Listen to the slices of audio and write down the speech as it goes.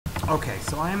Okay,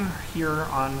 so I'm here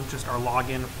on just our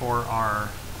login for our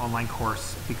online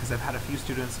course because I've had a few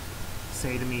students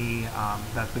say to me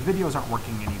that the videos aren't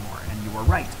working anymore, and you were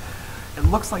right. It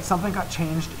looks like something got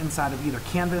changed inside of either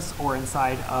Canvas or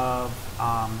inside of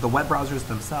the web browsers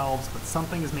themselves, but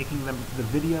something is making the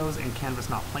videos in Canvas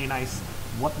not play nice.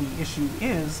 What the issue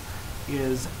is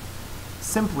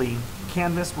simply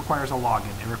Canvas requires a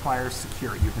login. It requires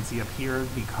secure. You can see up here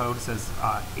the code says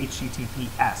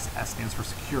HTTPS. S stands for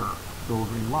secure, the little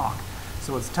green log.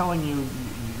 So it's telling you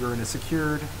you're in a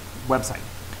secured website.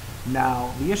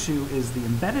 Now, the issue is the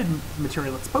embedded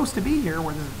material that's supposed to be here,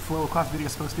 where the flow of class video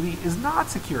is supposed to be, is not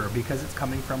secure because it's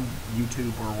coming from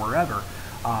YouTube or wherever,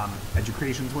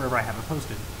 Educreations, wherever I have it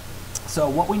posted. So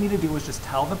what we need to do is just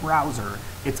tell the browser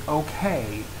it's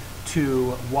okay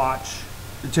to watch,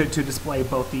 to display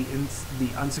both the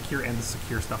unsecure and the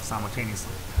secure stuff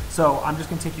simultaneously. So I'm just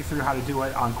going to take you through how to do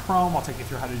it on Chrome. I'll take you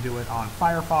through how to do it on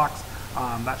Firefox.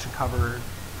 That should cover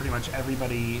pretty much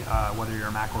everybody, whether you're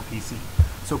a Mac or PC.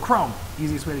 So Chrome,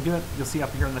 easiest way to do it, you'll see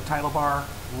up here in the title bar,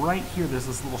 right here there's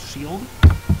this little shield.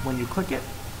 When you click it,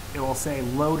 it will say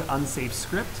load unsafe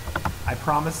script. I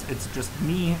promise it's just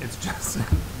me, it's just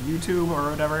YouTube or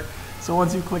whatever. So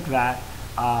once you click that,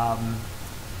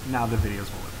 now the videos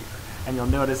will appear. And you'll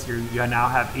notice you now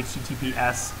have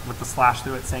HTTPS with the slash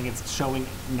through it saying it's showing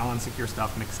non-secure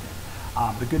stuff mixed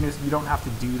in. The good news, you don't have to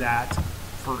do that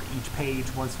for each page.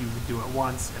 Once you do it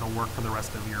once, it'll work for the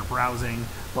rest of your browsing.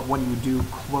 But when you do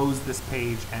close this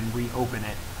page and reopen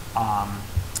it,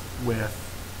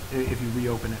 if you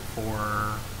reopen it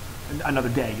for another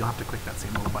day, you'll have to click that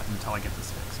same little button until I get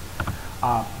this fixed.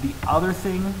 The other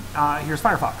thing, here's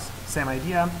Firefox. Same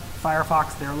idea.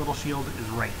 Firefox, their little shield is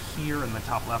right here in the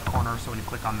top left corner. So when you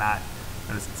click on that,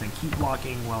 notice it's saying keep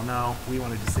blocking. Well, no, we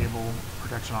want to disable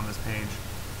protection on this page.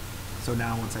 So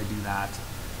now once I do that,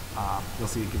 you'll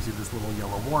see it gives you this little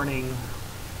yellow warning,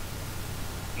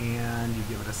 and you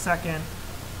give it a second,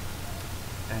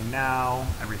 and now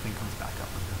everything comes back up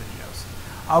with the videos.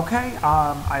 Okay,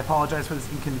 I apologize for this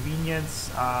inconvenience.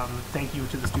 Thank you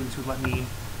to the students who let me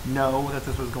know that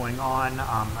this was going on.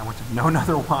 I wouldn't have known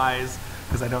otherwise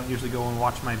because I don't usually go and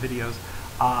watch my videos,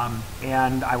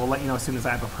 and I will let you know as soon as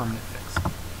I have a permanent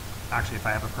fix. Actually, if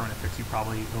I have a permanent fix,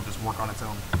 it'll just work on its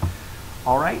own.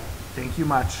 All right, thank you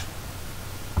much.